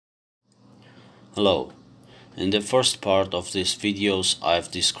Hello. In the first part of these videos I've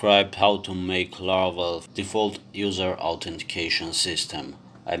described how to make Laravel default user authentication system,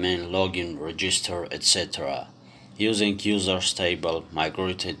 I mean login, register, etc. using users table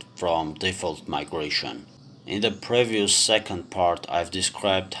migrated from default migration. In the previous second part I've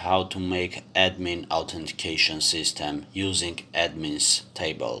described how to make admin authentication system using admins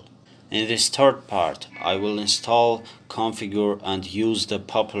table. In this third part, I will install, configure and use the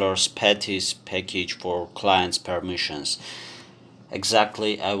popular Spatie package for clients permissions.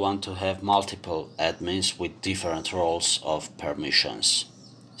 Exactly, I want to have multiple admins with different roles of permissions.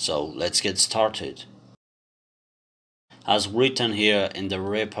 So let's get started. As written here in the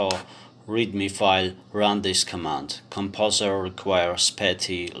repo readme file, run this command. Composer requires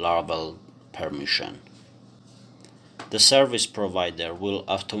Spatie laravel permission. The service provider will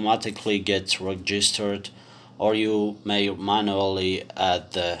automatically get registered, or you may manually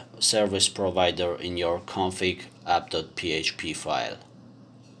add the service provider in your config app.php file.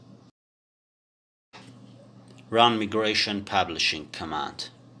 Run migration publishing command.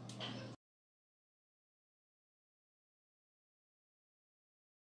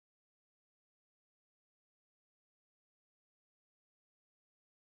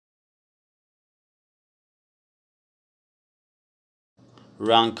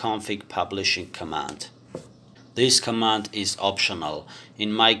 Run config publishing command. This command is optional.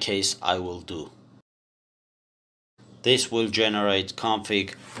 In my case, I will do. This will generate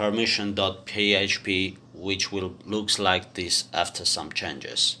config permission.php, which will looks like this after some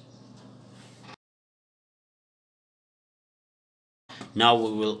changes. Now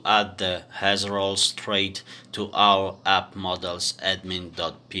we will add the has roles trait to our app models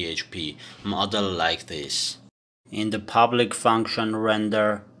admin.php model like this. In the public function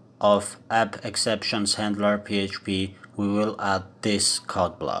render of app exceptions handler PHP, we will add this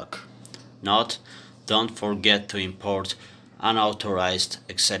code block. Note, don't forget to import unauthorized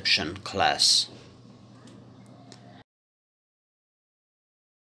exception class.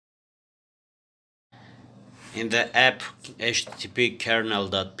 In the app http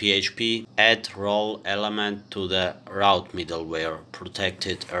kernel.php, add role element to the route middleware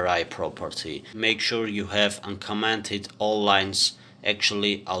protected array property. Make sure you have uncommented all lines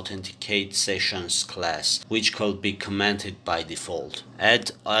actually authenticate sessions class, which could be commented by default.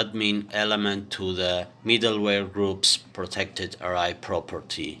 Add admin element to the middleware group's protected array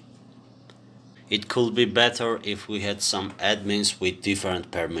property. It could be better if we had some admins with different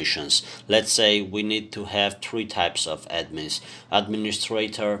permissions. Let's say we need to have three types of admins: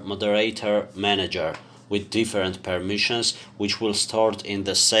 administrator, moderator, manager, with different permissions, which will stored in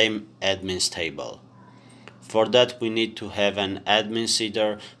the same admins table. For that we need to have an admin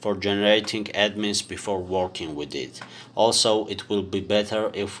seeder for generating admins before working with it. Also, it will be better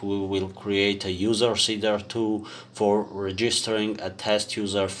if we will create a user seeder too for registering a test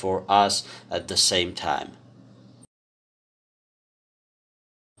user for us at the same time.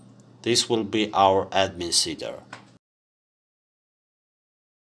 This will be our admin seeder.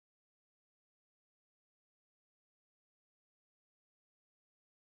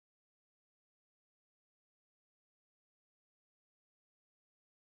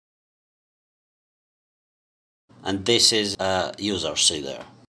 And this is a user seeder.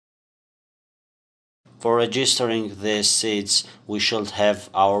 For registering these seeds, we should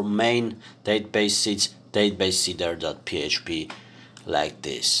have our main database seeds databaseseeder.php like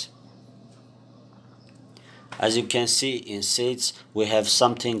this. As you can see in seeds, we have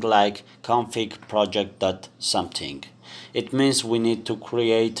something like config project.something. It means we need to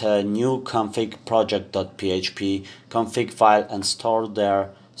create a new config project.php config file and store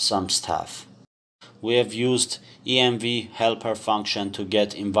there some stuff. We have used env helper function to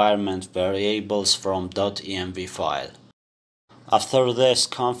get environment variables from .env file. After this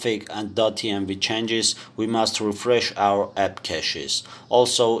config and .env changes, we must refresh our app caches.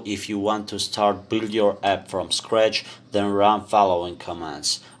 Also, if you want to start build your app from scratch, then run following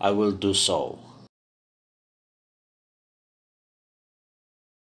commands. I will do so.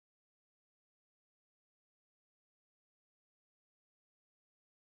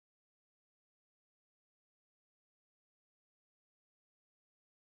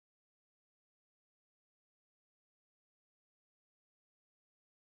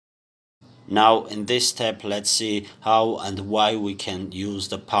 Now in this step, let's see how and why we can use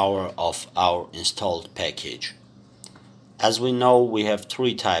the power of our installed package. As we know, we have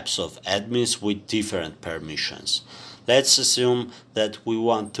three types of admins with different permissions. Let's assume that we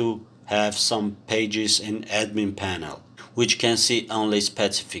want to have some pages in admin panel. which can see only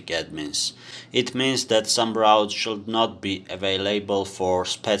specific admins. It means that some routes should not be available for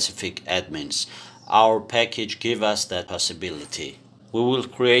specific admins. Our package gives us that possibility. We will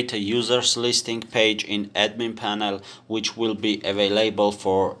create a users listing page in admin panel which will be available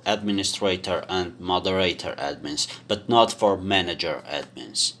for administrator and moderator admins, but not for manager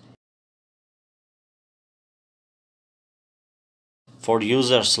admins. For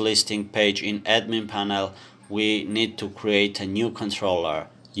users listing page in admin panel, we need to create a new controller,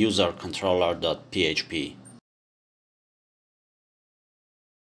 usercontroller.php.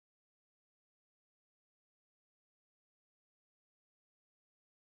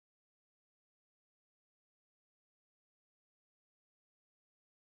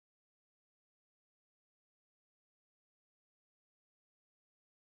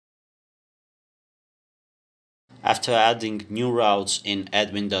 After adding new routes in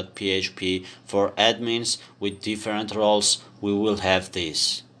admin.php for admins with different roles, we will have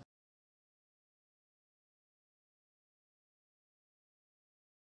this.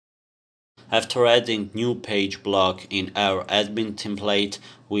 After adding new page block in our admin template,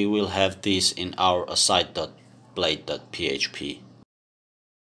 we will have this in our aside.blade.php.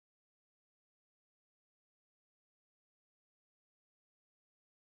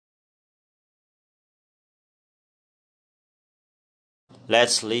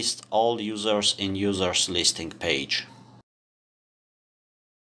 Let's list all users in users listing page.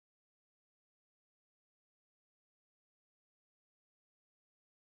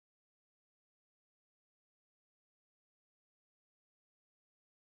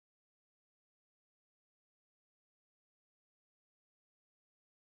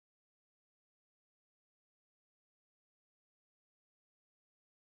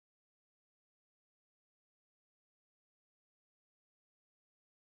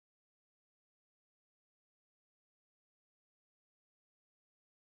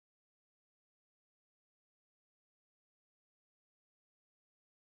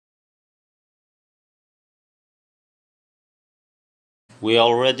 We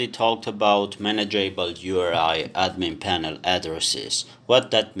already talked about manageable URI admin panel addresses. What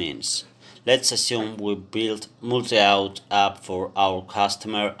that means? Let's assume we built multi-auth app for our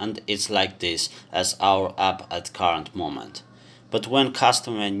customer and it's like this as our app at current moment. But when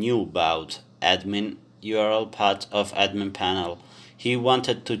customer knew about admin URL part of admin panel, he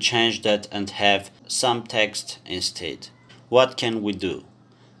wanted to change that and have some text instead. What can we do?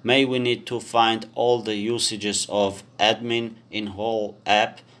 May we need to find all the usages of admin in whole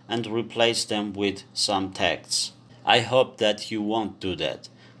app and replace them with some texts. I hope that you won't do that,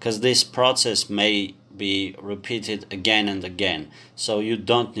 because this process may be repeated again and again, so you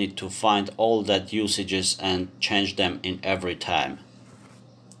don't need to find all that usages and change them in every time.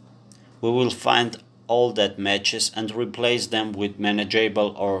 We will find all that matches and replace them with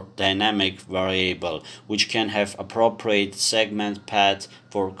manageable or dynamic variable which can have appropriate segment path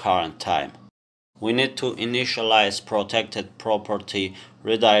for current time. We need to initialize protected property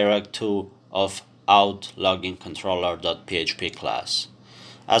redirect to of auth login controller.php class.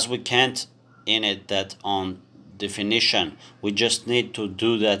 As we can't init that on definition, we just need to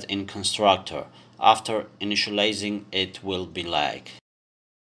do that in constructor. After initializing it will be like.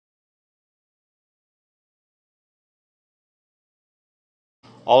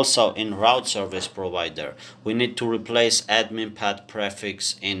 Also, in route service provider, we need to replace admin path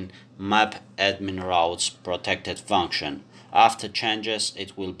prefix in map admin routes protected function. After changes,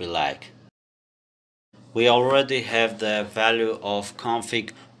 it will be like. We already have the value of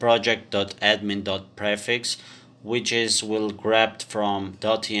config project.admin.prefix, which will grabbed from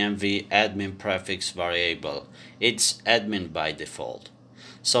 .env admin prefix variable. It's admin by default.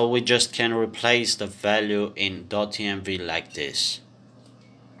 So we just can replace the value in .env like this.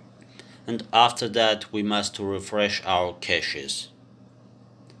 And after that we must refresh our caches.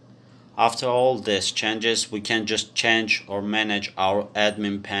 After all these changes, we can just change or manage our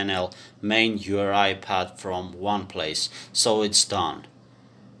admin panel main URI path from one place, so it's done.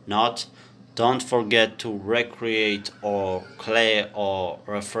 Don't forget to recreate or clear or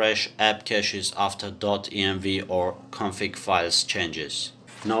refresh app caches after .env or config files changes.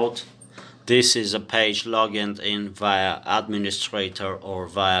 Note: this is a page logged in via administrator or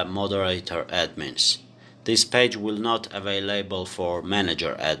via moderator admins. This page will not available for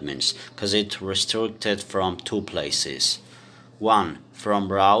manager admins because it's restricted from two places. 1.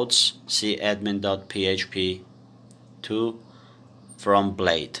 From routes, see admin.php. 2. From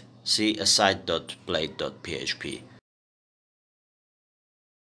blade, see aside.blade.php.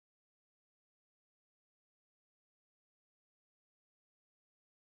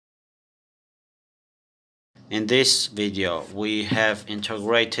 In this video, we have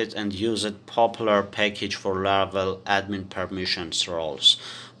integrated and used popular package for Laravel admin permissions roles.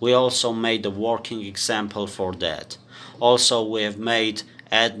 We also made a working example for that. Also, we have made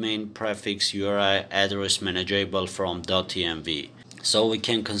admin prefix URI address manageable from .env. So we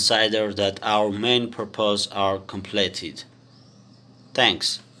can consider that our main purpose are completed.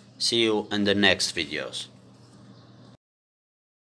 Thanks. See you in the next videos.